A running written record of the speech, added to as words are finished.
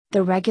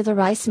The regular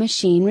ice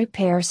machine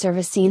repair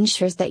service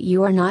ensures that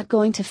you are not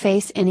going to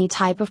face any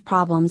type of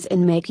problems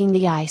in making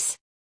the ice.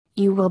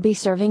 You will be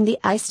serving the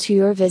ice to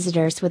your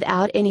visitors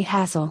without any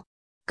hassle.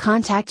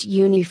 Contact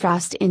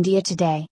Unifrost India today.